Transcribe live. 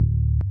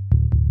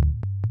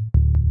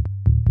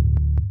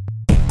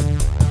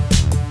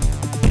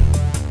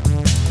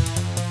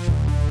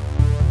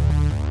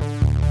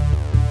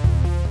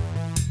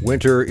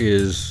winter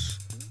is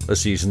a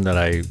season that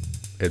I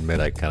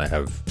admit I kind of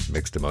have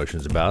mixed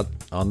emotions about.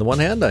 On the one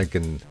hand, I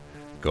can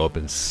go up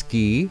and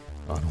ski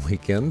on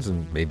weekends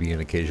and maybe an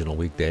occasional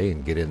weekday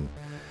and get in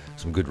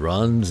some good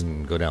runs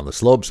and go down the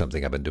slope,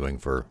 something I've been doing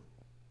for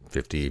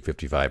 50,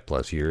 55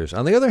 plus years.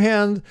 On the other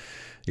hand,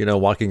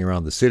 walking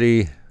around the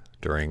city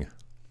during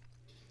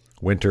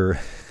winter,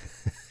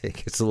 it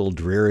gets a little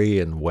dreary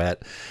and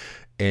wet.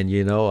 And,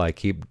 I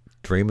keep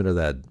dreaming of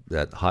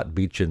that hot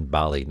beach in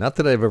Bali. Not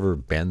that I've ever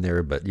been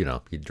there, but, you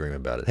dream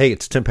about it. Hey,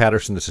 it's Tim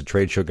Patterson. This is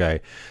Trade Show Guy,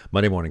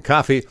 Monday Morning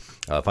Coffee.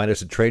 Find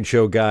us at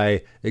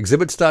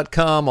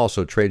TradeShowGuyExhibits.com,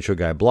 also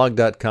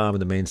TradeShowGuyBlog.com,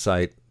 and the main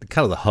site,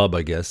 kind of the hub,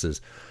 I guess, is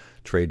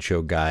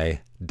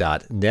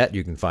TradeShowGuy.net.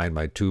 You can find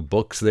my two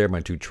books there, my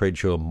two trade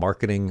show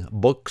marketing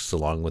books,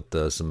 along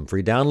with some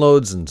free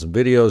downloads and some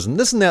videos and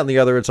this and that and the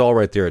other. It's all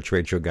right there at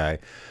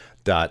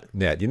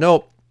TradeShowGuy.net.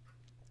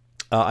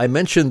 I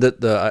mentioned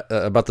that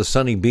about the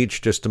sunny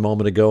beach just a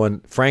moment ago,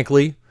 and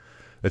frankly,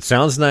 it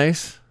sounds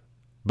nice,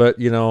 but,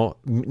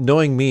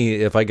 knowing me,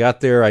 if I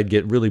got there, I'd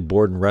get really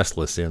bored and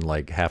restless in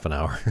like half an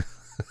hour.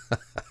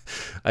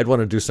 I'd want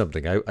to do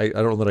something. I don't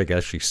know that I could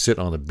actually sit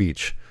on the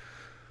beach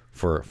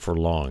for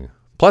long.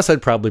 Plus,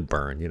 I'd probably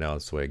burn.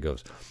 That's the way it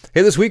goes.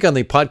 Hey, this week on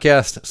the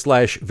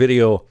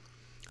podcast/video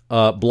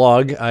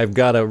blog, I've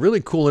got a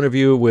really cool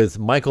interview with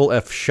Michael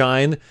F.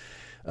 Schein.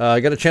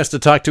 I got a chance to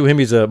talk to him.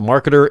 He's a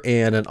marketer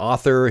and an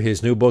author.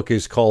 His new book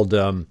is called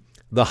The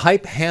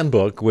Hype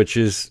Handbook, which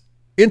is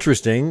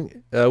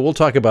interesting. We'll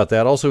talk about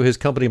that. Also, his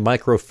company,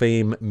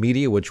 Microfame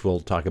Media, which we'll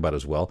talk about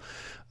as well.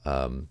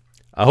 I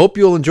hope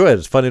you'll enjoy it.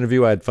 It's a fun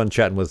interview. I had fun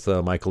chatting with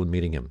Michael and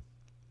meeting him.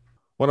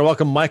 I want to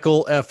welcome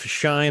Michael F.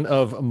 Schein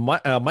of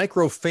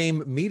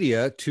Microfame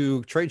Media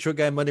to Trade Show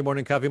Guy Monday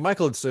Morning Coffee.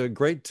 Michael, it's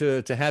great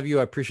to have you.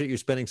 I appreciate you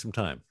spending some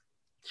time.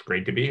 It's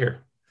great to be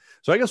here.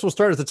 So I guess we'll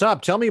start at the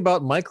top. Tell me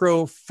about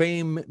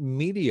Microfame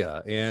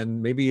Media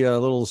and maybe a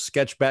little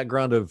sketch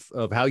background of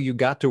how you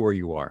got to where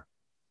you are.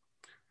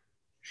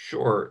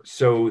 Sure.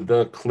 So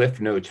the Cliff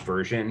Notes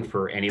version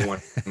for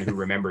anyone who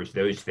remembers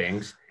those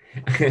things.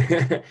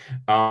 We're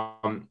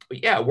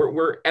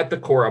at the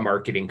core a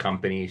marketing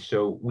company.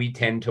 So we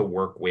tend to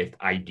work with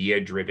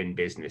idea-driven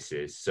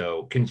businesses.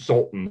 So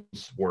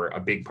consultants were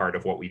a big part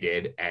of what we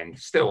did and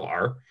still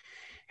are.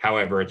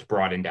 However, it's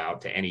broadened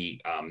out to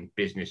any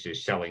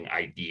businesses selling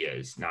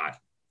ideas, not,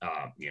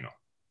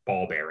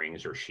 ball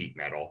bearings or sheet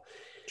metal.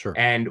 Sure.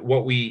 And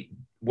what we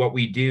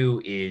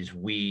do is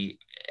we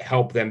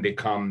help them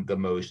become the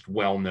most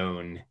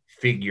well-known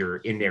figure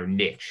in their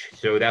niche.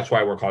 So that's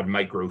why we're called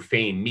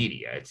Microfame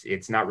Media.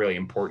 It's not really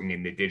important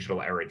in the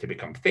digital era to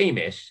become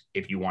famous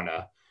if you want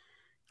to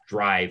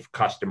drive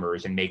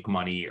customers and make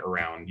money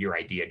around your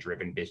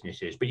idea-driven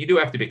businesses. But you do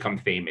have to become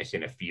famous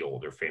in a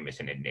field or famous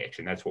in a niche.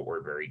 And that's what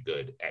we're very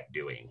good at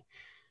doing.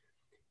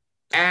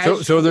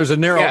 So there's a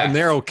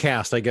narrow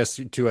cast, I guess,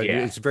 to it.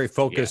 Yeah. It's very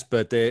focused,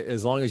 but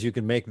as long as you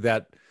can make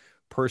that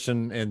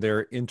person and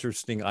their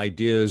interesting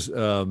ideas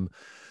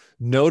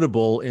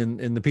notable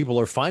in the people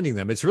are finding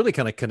them, it's really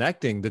kind of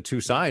connecting the two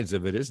sides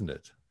of it, isn't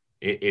it?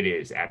 It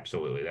is.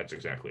 Absolutely. That's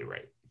exactly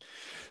right.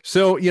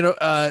 So,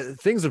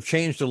 things have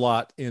changed a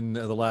lot in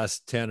the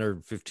last 10 or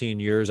 15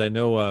 years. I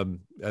know I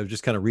was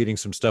just kind of reading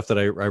some stuff that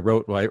I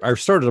wrote. I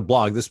started a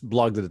blog. This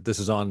blog that this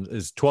is on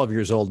is 12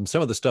 years old. And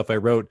some of the stuff I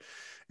wrote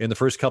in the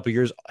first couple of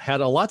years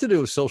had a lot to do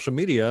with social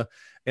media.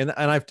 And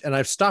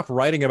I've stopped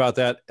writing about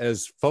that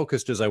as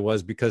focused as I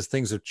was because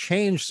things have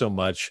changed so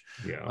much.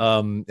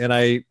 Yeah. And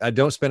I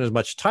don't spend as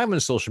much time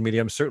on social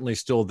media. I'm certainly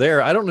still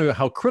there. I don't know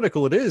how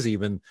critical it is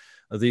even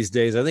these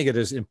days. I think it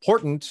is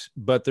important,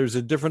 but there's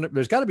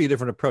got to be a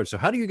different approach. So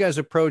how do you guys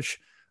approach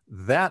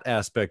that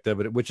aspect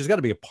of it, which has got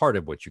to be a part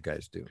of what you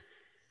guys do?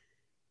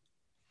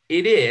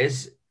 It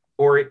is,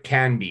 or it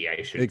can be,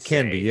 I should say. It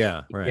can be,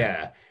 yeah. Right.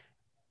 Yeah.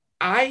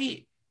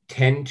 I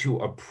tend to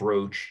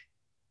approach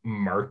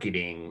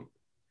marketing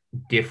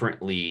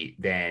differently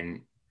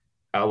than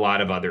a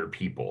lot of other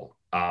people.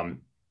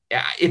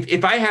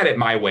 If I had it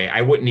my way,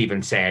 I wouldn't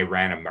even say I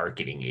ran a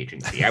marketing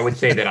agency. I would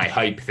say that I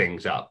hype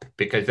things up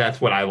because that's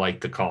what I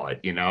like to call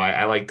it.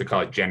 I like to call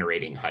it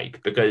generating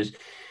hype because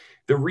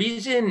the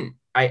reason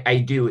I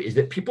do is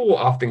that people will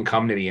often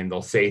come to me and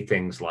they'll say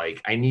things like,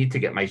 I need to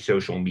get my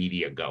social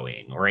media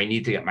going, or I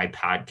need to get my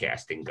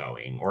podcasting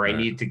going, or I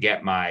need to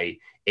get my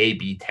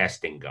A/B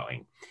testing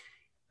going.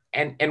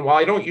 And while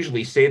I don't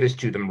usually say this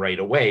to them right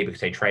away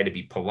because I try to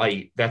be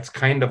polite, that's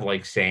kind of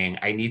like saying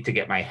I need to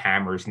get my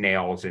hammers,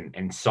 nails,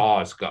 and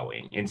saws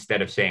going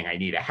instead of saying I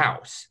need a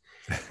house.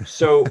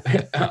 So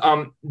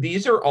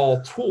these are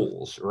all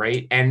tools,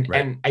 right?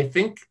 And I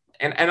think,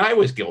 and I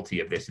was guilty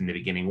of this in the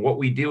beginning. What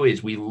we do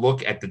is we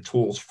look at the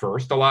tools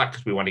first a lot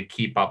because we want to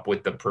keep up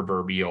with the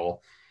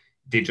proverbial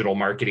digital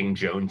marketing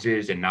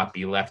Joneses and not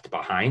be left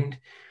behind.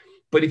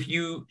 But if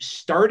you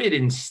started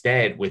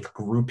instead with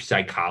group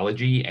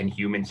psychology and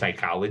human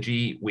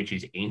psychology, which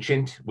is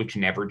ancient, which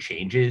never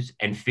changes,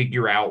 and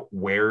figure out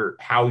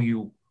how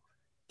you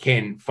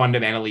can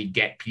fundamentally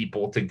get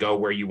people to go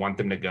where you want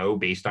them to go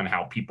based on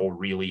how people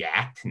really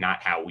act,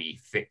 not how we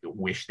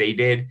wish they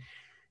did,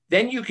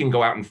 then you can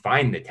go out and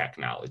find the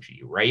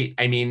technology, right?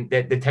 I mean,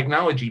 that the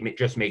technology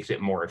just makes it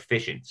more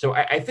efficient. So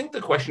I think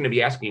the question to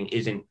be asking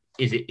isn't,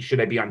 should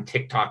I be on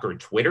TikTok or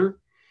Twitter?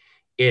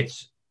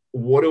 It's,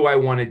 what do I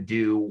want to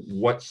do?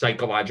 What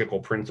psychological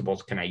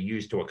principles can I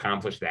use to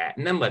accomplish that?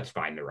 And then let's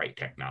find the right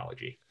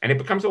technology. And it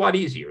becomes a lot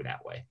easier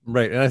that way.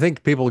 Right. And I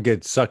think people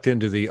get sucked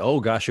into the, oh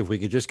gosh, if we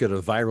could just get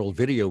a viral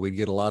video, we'd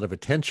get a lot of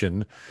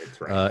attention.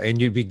 That's right. And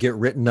you'd get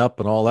written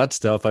up and all that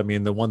stuff. I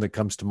mean, the one that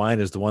comes to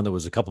mind is the one that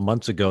was a couple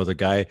months ago, the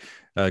guy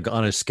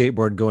on his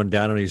skateboard going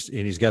down, and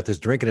he's got this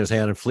drink in his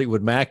hand and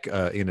Fleetwood Mac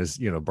in his,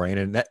 brain.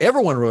 And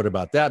everyone wrote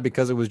about that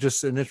because it was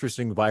just an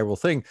interesting viral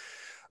thing,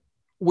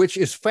 which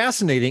is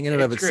fascinating in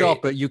and of itself,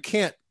 but you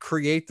can't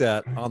create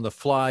that on the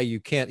fly.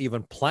 You can't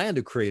even plan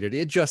to create it.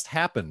 It just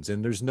happens.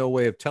 And there's no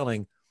way of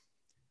telling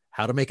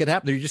how to make it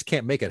happen. You just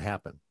can't make it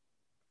happen.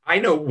 I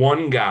know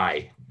one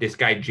guy, this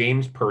guy,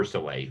 James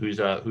Pursley, who's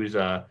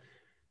a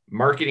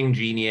marketing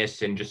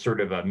genius and just sort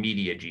of a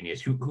media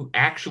genius who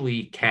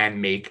actually can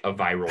make a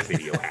viral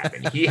video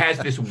happen. He has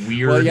this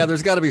weird. Well, yeah,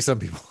 there's got to be some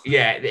people.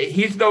 Yeah,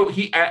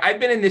 I've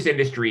been in this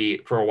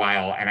industry for a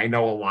while, and I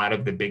know a lot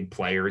of the big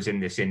players in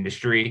this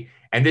industry.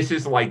 And this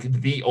is like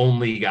the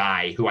only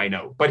guy who I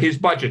know, but his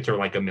budgets are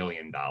like $1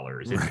 million.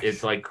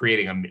 It's like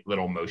creating a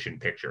little motion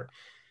picture.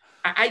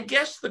 I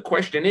guess the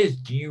question is,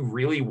 do you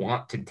really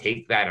want to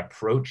take that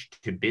approach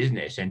to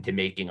business and to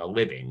making a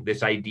living?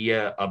 This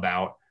idea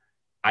about,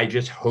 I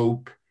just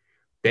hope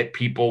that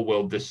people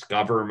will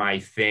discover my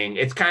thing.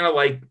 It's kind of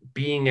like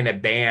being in a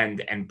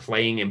band and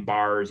playing in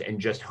bars and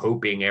just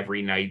hoping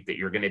every night that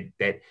you're going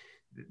to,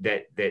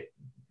 that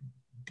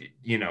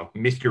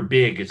Mr.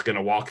 Big is going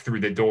to walk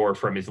through the door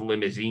from his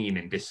limousine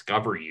and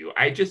discover you.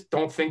 I just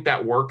don't think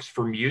that works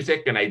for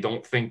music, and I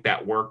don't think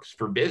that works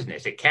for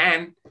business. It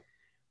can,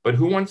 but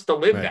who wants to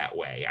live that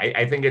way?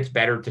 I think it's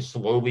better to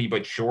slowly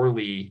but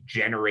surely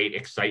generate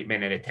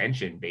excitement and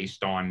attention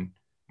based on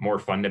more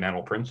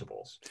fundamental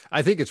principles.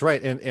 I think it's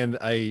right. And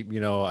I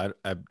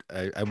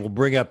will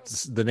bring up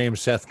the name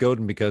Seth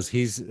Godin because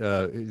he's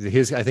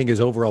I think his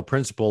overall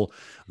principle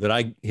that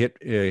I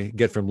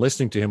get from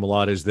listening to him a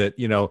lot is that,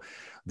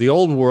 the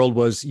old world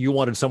was you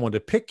wanted someone to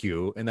pick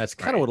you, and that's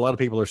kind of what a lot of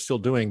people are still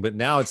doing. But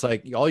now it's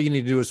like all you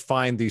need to do is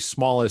find the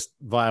smallest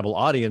viable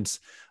audience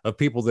of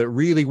people that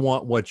really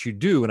want what you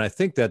do. And I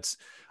think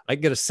I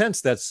get a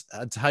sense that's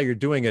how you're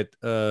doing it.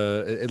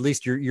 At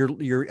least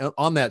you're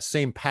on that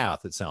same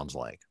path, it sounds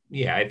like.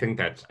 Yeah, I think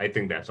that's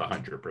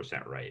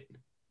 100% right.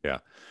 Yeah.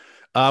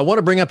 I want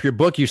to bring up your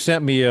book. You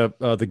sent me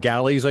The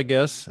Galleys, I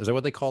guess. Is that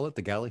what they call it?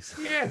 The Galleys?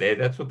 Yeah,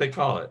 that's what they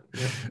call it.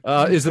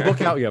 Yeah. Is the book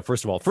out yet,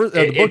 first of all?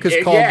 The book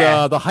is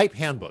called The Hype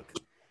Handbook.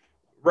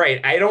 Right.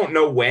 I don't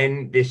know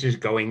when this is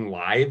going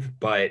live,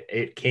 but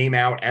it came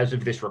out as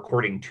of this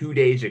recording 2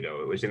 days ago.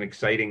 It was an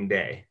exciting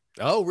day.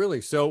 Oh,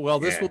 really? So, well,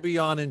 this will be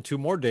on in 2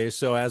 more days.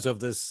 So as of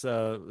this,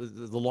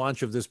 the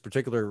launch of this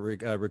particular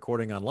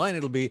recording online,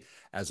 it'll be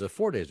as of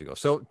 4 days ago.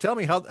 So tell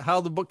me how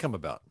the book come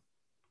about.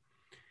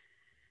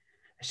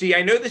 See,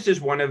 I know this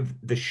is one of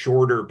the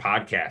shorter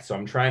podcasts, so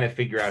I'm trying to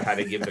figure out how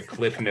to give the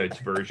Cliff Notes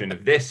version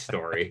of this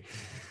story.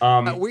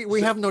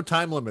 We have no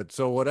time limit,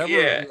 so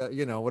whatever,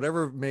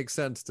 whatever makes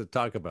sense to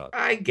talk about.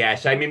 I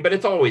guess. I mean, but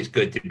it's always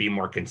good to be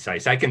more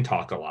concise. I can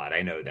talk a lot.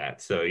 I know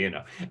that. So,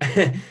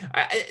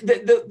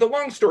 the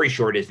long story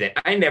short is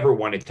that I never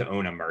wanted to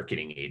own a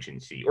marketing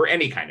agency or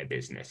any kind of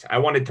business. I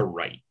wanted to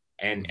write.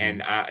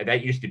 And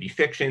that used to be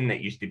fiction. That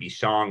used to be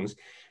songs.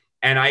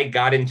 And I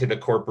got into the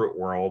corporate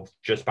world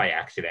just by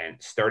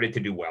accident, started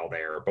to do well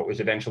there, but was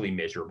eventually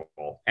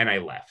miserable. And I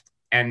left.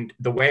 And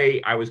the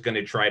way I was going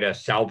to try to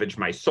salvage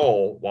my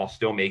soul while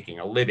still making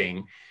a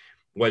living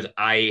was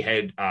I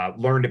had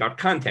learned about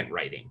content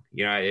writing.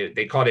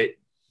 They called it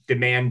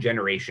demand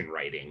generation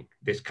writing,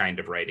 this kind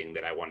of writing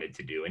that I wanted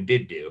to do and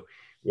did do.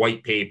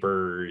 White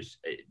papers,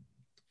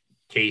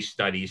 case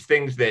studies,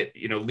 things that,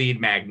 lead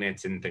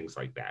magnets and things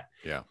like that.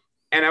 Yeah.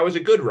 And I was a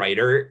good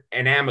writer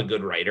and am a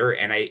good writer.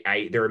 And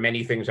I there are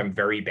many things I'm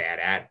very bad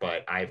at,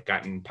 but I've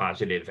gotten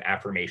positive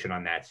affirmation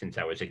on that since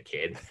I was a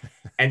kid.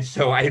 And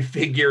so I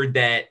figured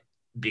that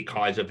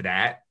because of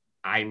that,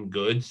 I'm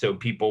good. So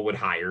people would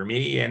hire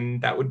me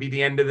and that would be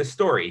the end of the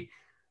story.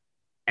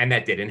 And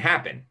that didn't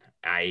happen.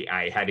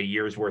 I had a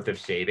year's worth of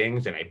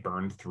savings and I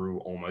burned through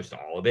almost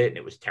all of it. And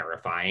it was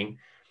terrifying.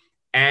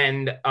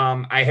 And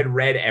I had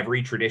read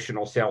every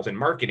traditional sales and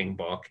marketing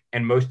book,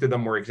 and most of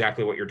them were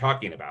exactly what you're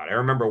talking about. I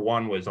remember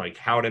one was like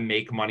how to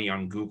make money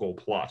on Google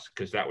Plus,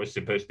 because that was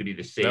supposed to be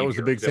the savior. That was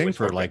the big thing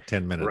for like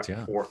 10 minutes.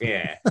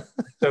 Yeah.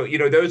 So,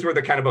 those were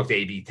the kind of books,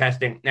 A/B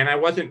testing. And I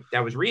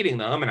was reading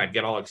them and I'd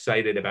get all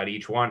excited about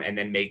each one and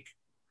then make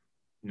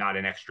not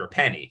an extra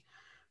penny.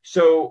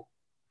 So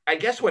I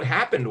guess what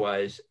happened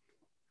was,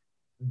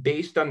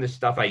 based on the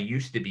stuff I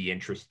used to be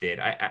interested,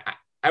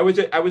 I was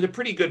a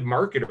pretty good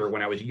marketer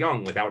when I was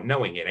young without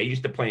knowing it. I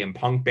used to play in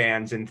punk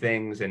bands and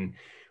things, and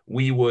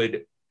we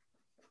would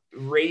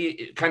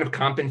kind of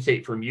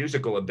compensate for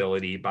musical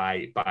ability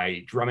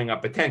by drumming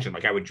up attention.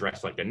 Like I would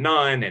dress like a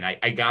nun, and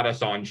I got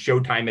us on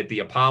Showtime at the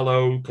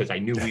Apollo because I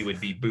knew we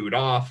would be booed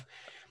off.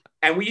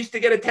 And we used to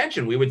get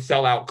attention. We would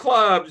sell out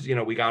clubs. You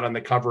know, we got on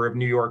the cover of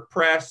New York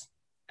Press.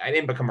 I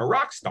didn't become a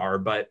rock star,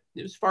 but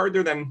it was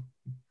farther than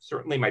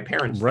certainly my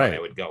parents thought I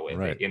would go with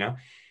it, you know?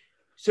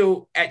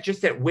 So at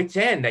wit's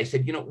end, I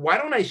said, you know, why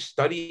don't I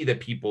study the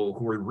people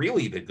who are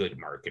really the good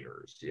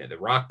marketers, you know, the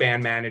rock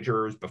band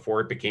managers before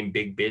it became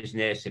big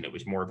business and it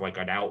was more of like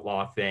an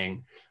outlaw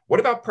thing. What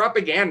about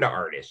propaganda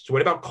artists?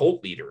 What about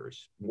cult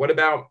leaders? What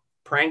about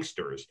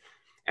pranksters?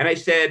 And I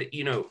said,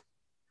 you know,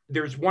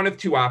 there's one of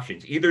two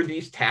options. Either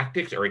these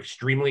tactics are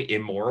extremely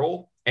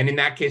immoral, and in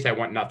that case, I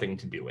want nothing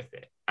to do with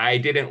it. I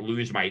didn't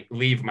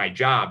leave my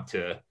job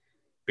to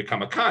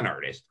become a con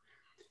artist.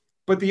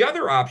 But the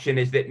other option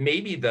is that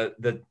maybe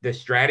the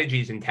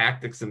strategies and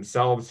tactics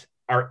themselves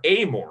are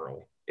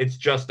amoral. It's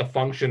just a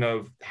function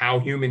of how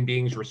human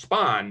beings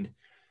respond,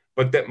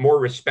 but that more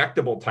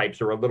respectable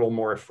types are a little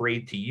more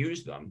afraid to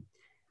use them.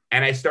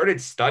 And I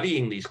started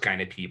studying these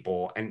kind of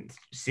people and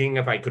seeing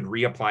if I could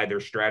reapply their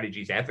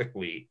strategies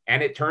ethically.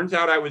 And it turns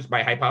out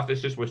my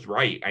hypothesis was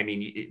right. I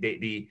mean,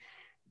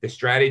 the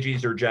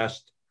strategies are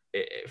just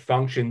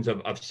functions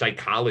of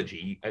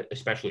psychology,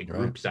 especially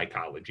group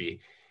psychology.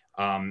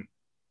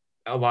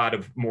 A lot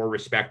of more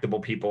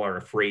respectable people are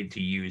afraid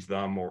to use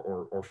them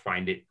or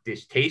find it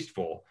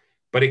distasteful,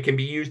 but it can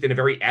be used in a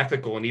very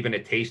ethical and even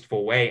a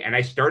tasteful way. And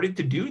I started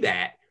to do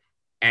that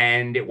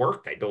and it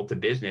worked. I built a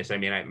business. I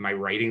mean, my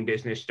writing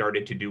business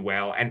started to do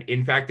well. And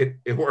in fact,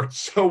 it worked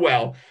so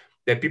well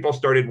that people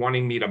started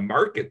wanting me to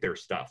market their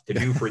stuff, to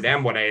do for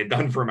them what I had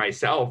done for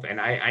myself. And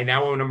I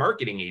now own a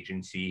marketing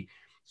agency.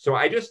 So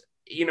I just,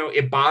 you know,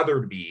 it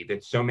bothered me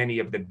that so many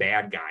of the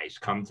bad guys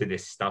come to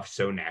this stuff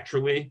so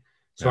naturally.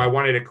 So I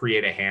wanted to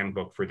create a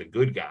handbook for the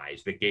good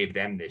guys that gave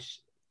them this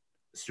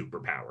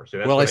superpower. So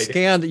that's I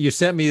scanned. You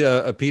sent me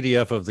a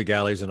PDF of the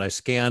galleys, and I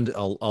scanned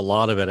a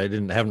lot of it.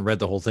 I haven't read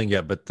the whole thing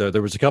yet, but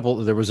there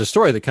was a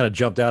story that kind of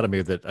jumped out at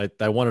me that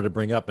I wanted to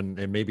bring up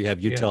and maybe have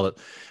you tell it.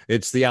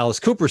 It's the Alice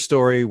Cooper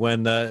story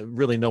when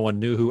really no one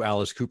knew who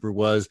Alice Cooper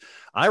was.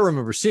 I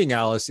remember seeing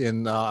Alice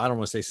in, I don't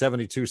want to say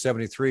 72,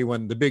 73,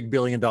 when the big $1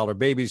 Billion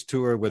Babies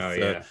tour with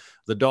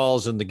the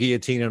dolls and the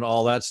guillotine and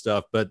all that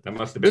stuff. But that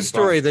must have been this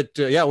story fun.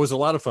 It was a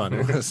lot of fun.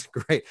 It was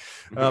great.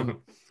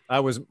 I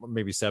was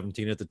maybe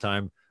 17 at the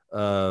time,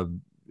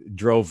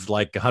 drove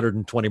like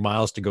 120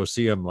 miles to go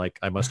see him. Like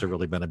I must have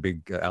really been a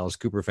big Alice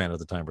Cooper fan at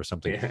the time or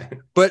something. Yeah.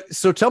 But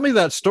so tell me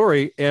that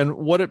story and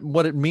what it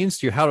means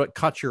to you, how it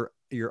caught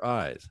your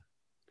eyes.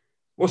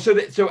 Well,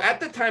 so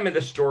at the time of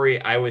the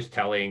story I was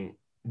telling,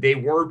 they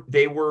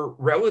were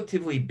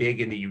relatively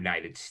big in the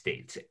United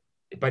States,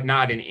 but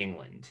not in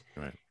England.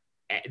 Right.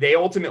 They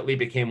ultimately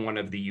became one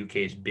of the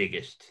UK's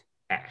biggest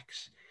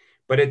acts.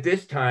 But at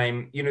this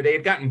time, you know, they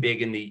had gotten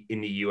big in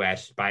the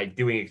US by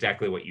doing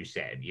exactly what you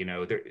said. You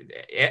know,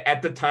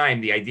 at the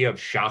time, the idea of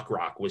shock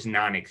rock was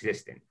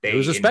non-existent. It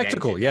was a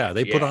spectacle. Yeah,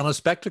 they put on a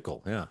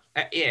spectacle. Yeah.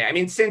 I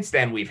mean, since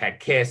then, we've had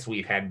Kiss,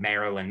 we've had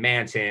Marilyn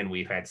Manson,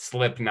 we've had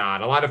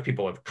Slipknot. A lot of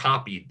people have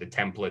copied the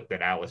template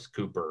that Alice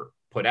Cooper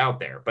put out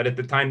there. But at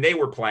the time they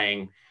were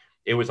playing,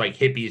 it was like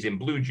hippies in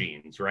blue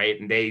jeans,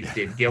 right? And they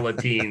did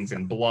guillotines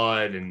and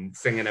blood and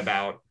singing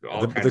about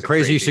all kinds of the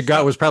craziest you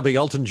got was probably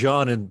Elton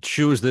John in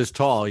shoes this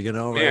tall, you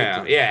know?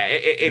 Right? Yeah,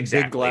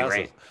 exactly. Big glasses.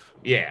 Right?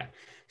 Yeah.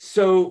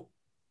 So,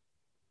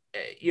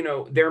 you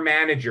know, their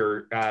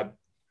manager,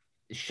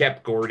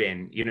 Shep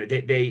Gordon, you know,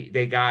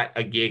 they got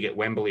a gig at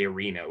Wembley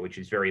Arena, which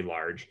is very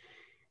large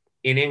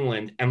in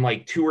England. And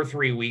like 2 or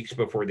 3 weeks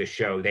before the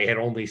show, they had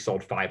only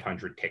sold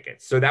 500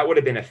 tickets. So that would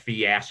have been a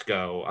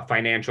fiasco, a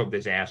financial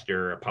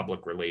disaster, a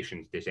public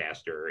relations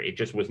disaster. It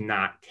just was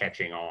not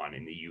catching on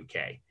in the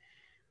UK.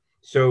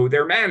 So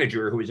their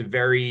manager, who is a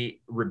very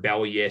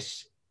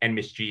rebellious and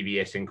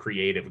mischievous and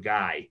creative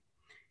guy,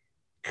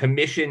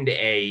 commissioned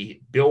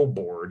a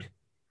billboard.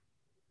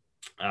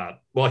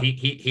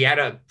 He had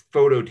a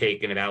photo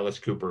taken of Alice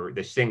Cooper,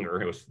 the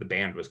singer. The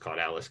band was called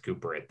Alice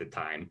Cooper at the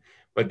time.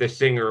 But the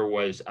singer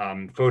was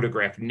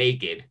photographed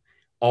naked,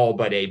 all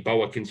but a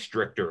boa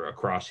constrictor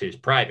across his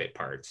private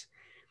parts.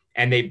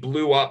 And they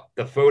blew up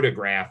the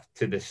photograph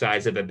to the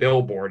size of a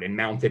billboard and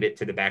mounted it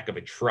to the back of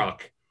a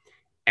truck.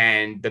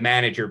 And the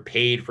manager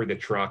paid for the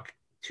truck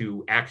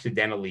to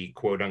accidentally,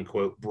 quote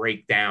unquote,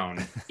 break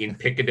down in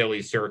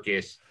Piccadilly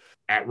Circus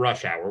at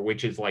rush hour,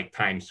 which is like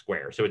Times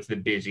Square. So it's the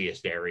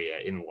busiest area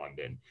in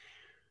London.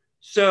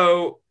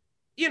 So,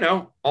 you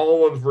know,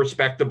 all of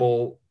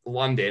respectable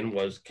London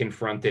was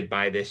confronted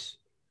by this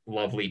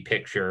lovely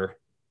picture.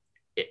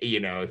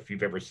 You know, if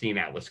you've ever seen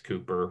Alice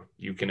Cooper,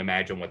 you can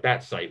imagine what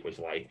that sight was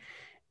like.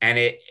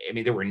 And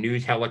there were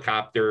news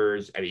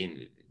helicopters. I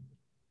mean,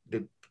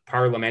 the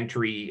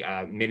parliamentary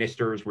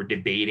ministers were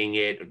debating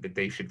it, that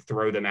they should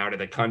throw them out of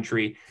the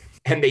country.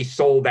 And they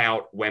sold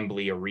out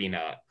Wembley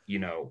Arena, you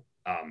know,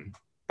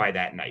 by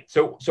that night.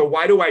 So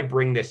why do I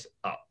bring this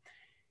up?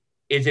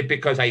 Is it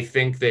because I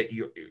think that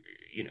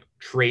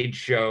trade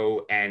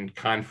show and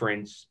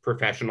conference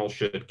professionals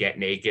should get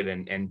naked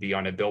and be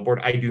on a billboard?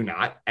 I do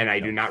not, and I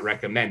do not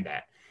recommend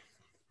that.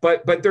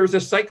 But there's a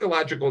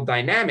psychological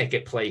dynamic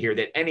at play here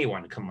that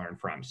anyone can learn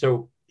from.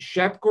 So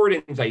Shep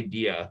Gordon's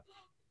idea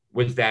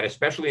was that,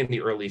 especially in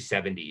the early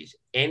 70s,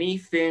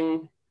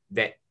 anything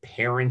that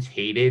parents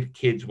hated,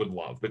 kids would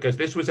love, because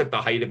this was at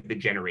the height of the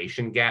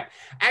generation gap.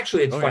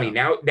 Actually, it's Oh funny.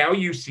 yeah. Now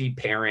you see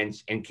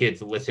parents and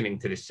kids listening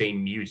to the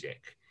same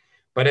music.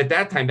 But at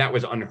that time, that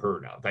was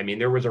unheard of. I mean,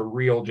 there was a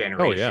real Oh yeah.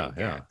 generation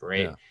Yeah. gap,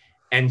 right? Yeah.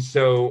 And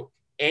so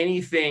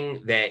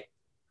anything that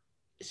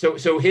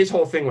so his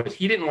whole thing was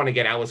he didn't want to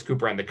get Alice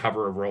Cooper on the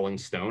cover of Rolling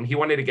Stone. He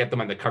wanted to get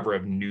them on the cover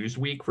of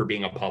Newsweek for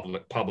being a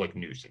public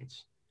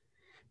nuisance,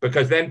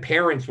 because then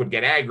parents would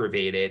get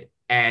aggravated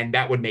and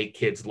that would make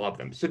kids love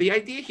them. So the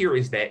idea here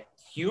is that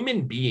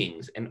human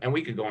beings, and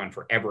we could go on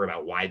forever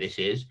about why this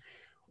is,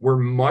 we're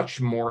much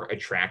more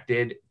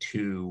attracted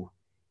to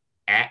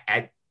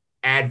at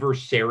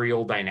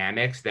adversarial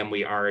dynamics than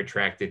we are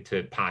attracted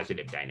to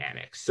positive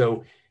dynamics.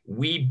 So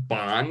we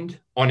bond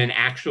on an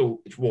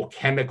actual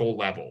chemical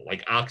level,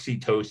 like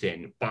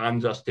oxytocin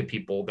bonds us to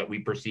people that we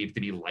perceive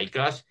to be like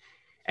us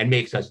and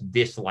makes us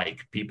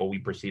dislike people we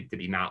perceive to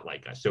be not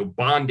like us. So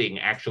bonding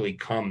actually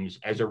comes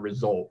as a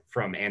result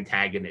from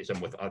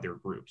antagonism with other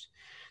groups.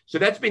 So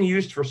that's been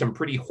used for some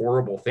pretty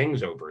horrible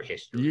things over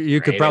history.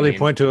 You could right? probably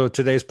point to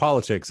today's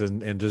politics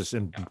and just Yeah,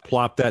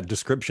 plop that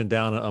description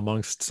down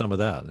amongst some of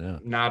that. Yeah.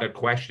 not a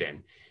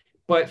question.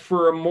 But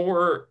for a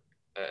more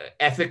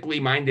ethically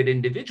minded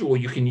individual,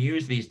 you can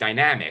use these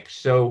dynamics.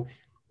 So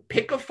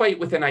pick a fight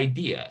with an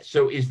idea.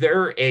 So is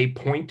there a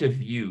point of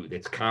view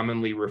that's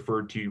commonly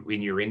referred to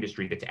in your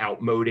industry that's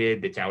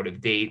outmoded, that's out of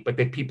date, but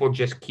that people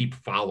just keep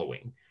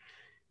following?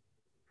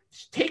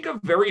 Take a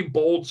very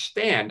bold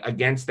stand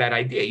against that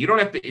idea. You don't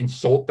have to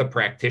insult the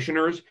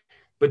practitioners,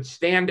 but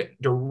stand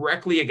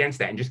directly against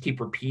that and just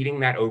keep repeating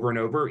that over and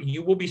over.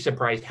 You will be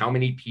surprised how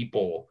many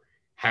people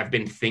have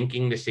been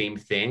thinking the same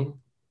thing.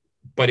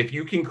 But if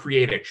you can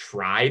create a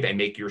tribe and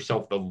make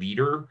yourself the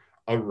leader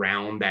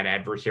around that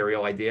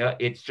adversarial idea,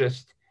 it's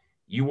just,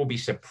 you will be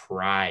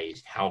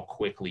surprised how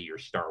quickly your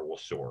star will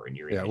soar in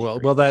your Yeah, industry.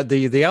 well, that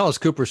the Alice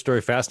Cooper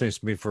story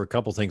fascinates me for a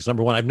couple things.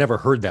 Number one, I've never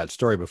heard that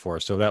story before,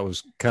 so that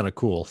was kind of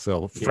cool.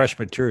 So fresh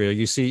Yeah. material.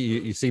 You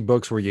see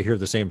books where you hear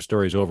the same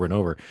stories over and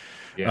over.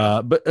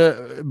 Yeah. But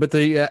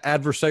the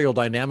adversarial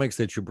dynamics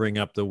that you bring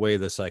up, the way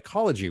the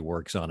psychology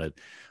works on it,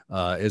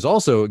 is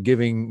also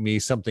giving me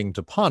something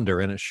to ponder,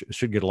 and it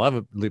should get a lot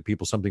of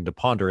people something to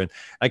ponder. And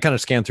I kind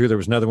of scanned through. There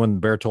was another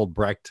one, Bertolt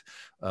Brecht,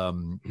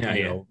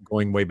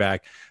 going way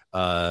back.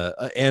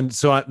 And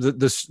so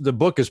the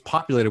book is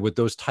populated with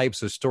those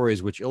types of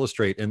stories which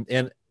illustrate,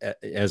 and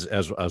as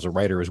a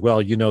writer as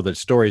well, you know that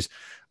stories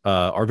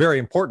are very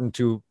important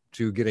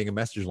to getting a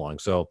message along.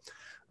 So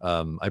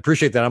I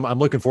appreciate that. I'm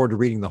looking forward to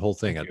reading the whole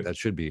thing. That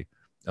should be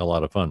a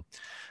lot of fun.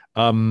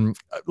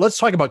 Let's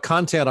talk about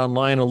content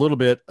online a little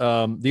bit.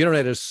 The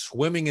internet is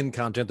swimming in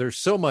content. There's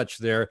so much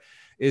there.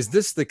 Is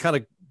this the kind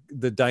of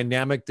the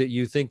dynamic that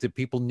you think that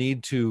people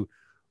need to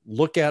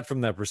look at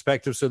from that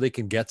perspective so they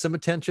can get some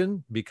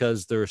attention,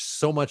 because there's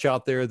so much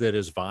out there that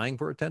is vying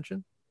for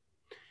attention?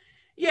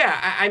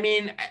 Yeah. I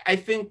mean, I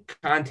think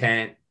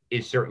content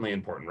is certainly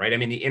important, right? I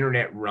mean, the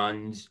internet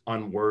runs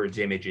on words,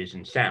 images,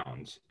 and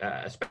sounds,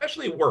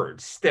 especially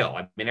words still.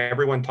 I mean,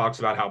 everyone talks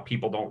about how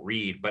people don't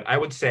read, but I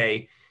would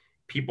say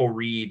people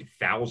read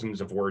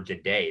thousands of words a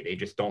day. They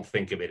just don't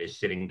think of it as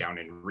sitting down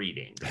and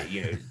reading.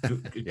 Yeah.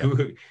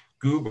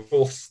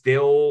 Google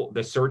still,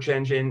 the search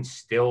engine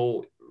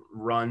still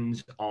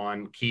runs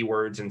on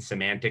keywords and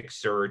semantic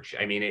search.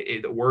 I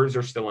mean, words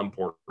are still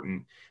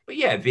important, but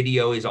yeah,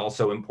 video is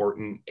also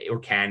important, or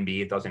can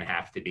be. It doesn't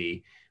have to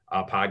be.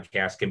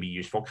 Podcast can be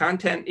useful.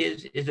 Content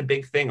is a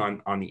big thing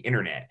on the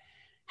internet.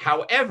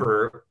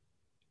 However,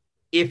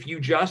 if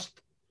you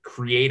just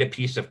create a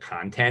piece of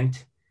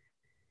content,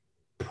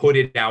 put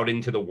it out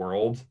into the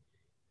world,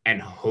 and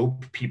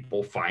hope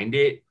people find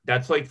it,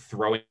 that's like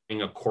throwing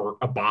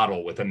a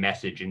bottle with a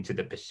message into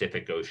the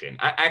Pacific Ocean.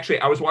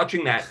 I was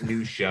watching that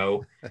new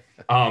show.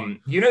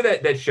 You know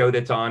that show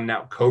that's on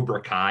now,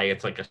 Cobra Kai.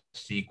 It's like a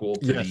sequel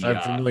to Yes,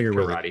 I'm familiar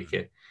with Karate it.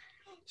 Kid.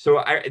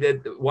 So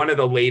one of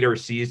the later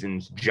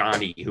seasons,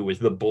 Johnny, who was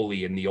the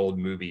bully in the old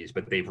movies,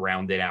 but they've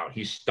rounded out.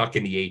 He's stuck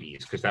in the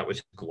 80s because that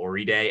was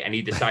glory day, and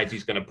he decides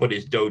he's going to put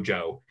his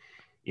dojo,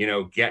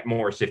 get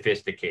more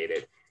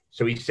sophisticated.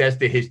 So he says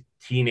to his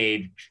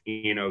teenage,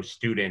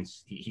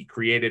 students, he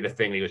created a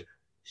thing. He goes,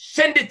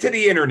 "Send it to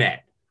the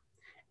internet."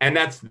 And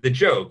that's the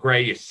joke,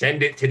 right? You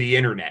send it to the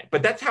internet.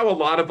 But that's how a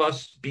lot of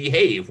us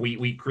behave.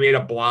 We create a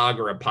blog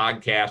or a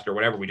podcast or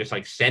whatever. We just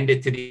like send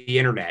it to the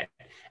internet,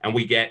 and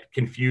we get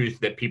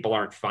confused that people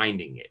aren't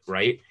finding it,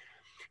 right?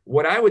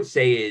 What I would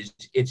say is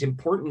it's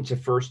important to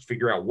first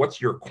figure out what's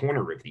your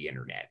corner of the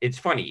internet. It's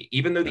funny,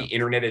 even though the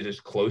internet is as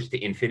close to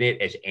infinite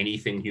as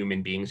anything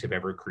human beings have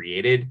ever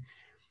created,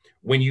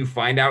 when you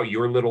find out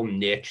your little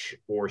niche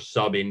or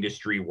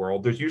sub-industry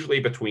world, there's usually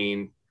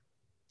between,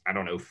 I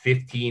don't know,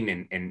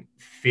 15 and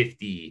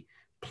 50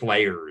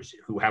 players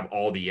who have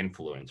all the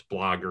influence,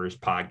 bloggers,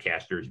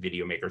 podcasters,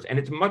 video makers. And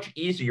it's much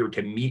easier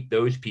to meet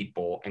those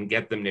people and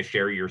get them to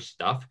share your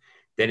stuff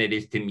than it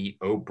is to meet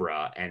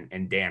Oprah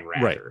and Dan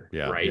Right. Rather.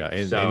 Yeah. Right. Yeah.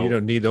 And So you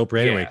don't need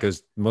Oprah anyway, yeah.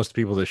 because most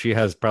people that she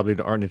has probably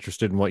aren't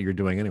interested in what you're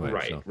doing anyway.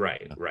 Right, So,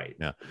 right, yeah. right,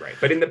 Yeah. right.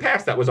 But in the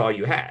past, that was all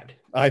you had.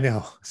 I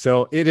know.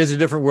 So it is a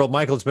different world.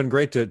 Michael, it's been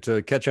great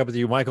to catch up with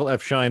you. Michael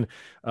F. Shine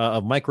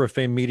of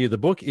Microfame Media. The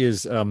book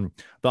is The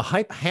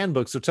Hype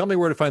Handbook. So tell me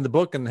where to find the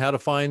book and how to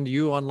find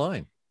you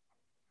online.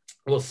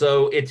 Well,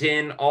 so it's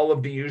in all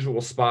of the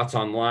usual spots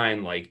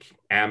online, like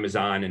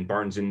Amazon and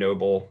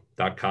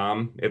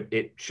BarnesandNoble.com.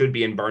 It should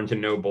be in Barnes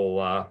and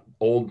Noble,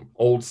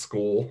 old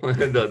school,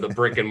 the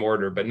brick and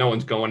mortar, but no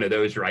one's going to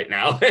those right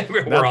now.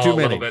 We're all a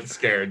little bit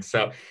scared.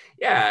 So,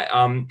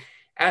 yeah.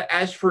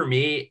 As for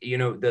me,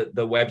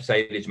 the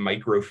website is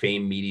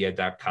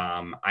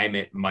microfamemedia.com. I'm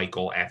at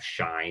Michael F.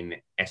 Shine,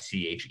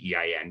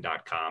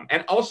 SCHEIN.com.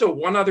 And also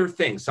one other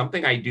thing,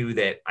 something I do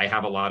that I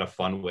have a lot of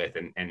fun with,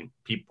 and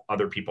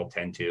other people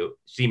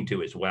seem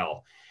to as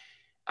well.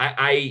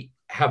 I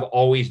have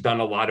always done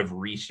a lot of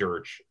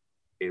research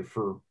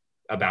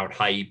about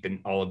hype and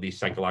all of these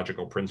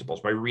psychological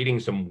principles by reading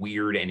some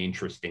weird and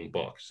interesting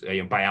books,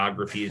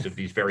 biographies of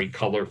these very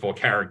colorful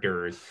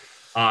characters,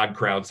 odd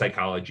crowd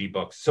psychology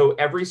books. So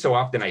every so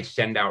often I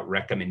send out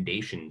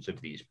recommendations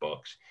of these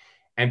books,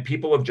 and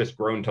people have just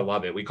grown to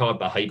love it. We call it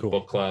the Hype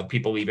Book Club.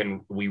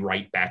 We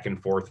write back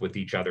and forth with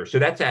each other. So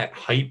that's at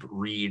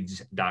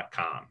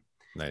hypereads.com.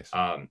 Nice.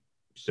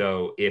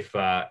 So if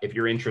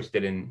you're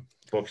interested in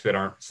books that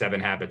aren't 7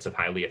 Habits of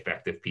Highly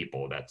Effective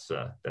People, that's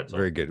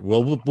very good.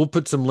 Well, we'll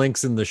put some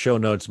links in the show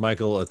notes.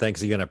 Michael,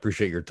 thanks again. I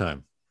appreciate your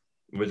time.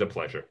 It was a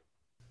pleasure.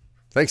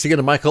 Thanks again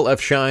to Michael F.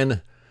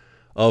 Shine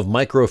of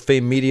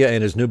Microfame Media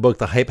and his new book,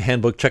 The Hype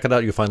Handbook. Check it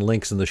out. You'll find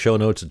links in the show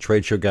notes at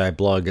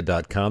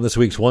tradeshowguyblog.com. This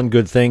week's one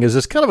good thing is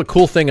this kind of a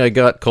cool thing I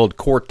got called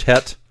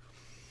Quartet.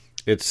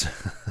 It's,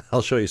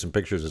 I'll show you some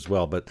pictures as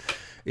well, but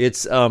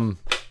it's,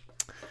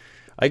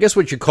 I guess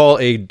what you call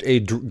a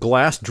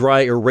glass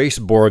dry erase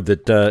board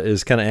that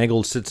is kind of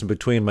angled, sits in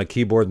between my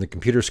keyboard and the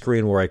computer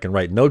screen, where I can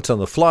write notes on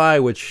the fly,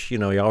 which,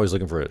 you're always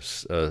looking for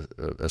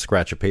a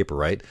scratch of paper,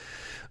 right?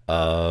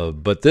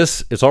 But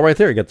this, it's all right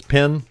there. You got the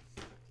pen,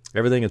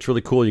 everything. It's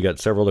really cool. You got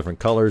several different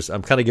colors.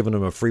 I'm kind of giving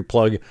them a free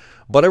plug,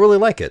 but I really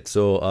like it.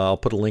 So I'll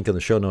put a link in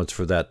the show notes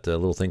for that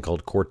little thing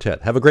called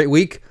Quartet. Have a great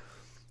week.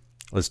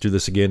 Let's do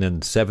this again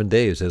in 7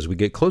 days as we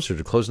get closer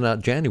to closing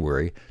out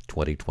January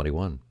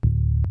 2021.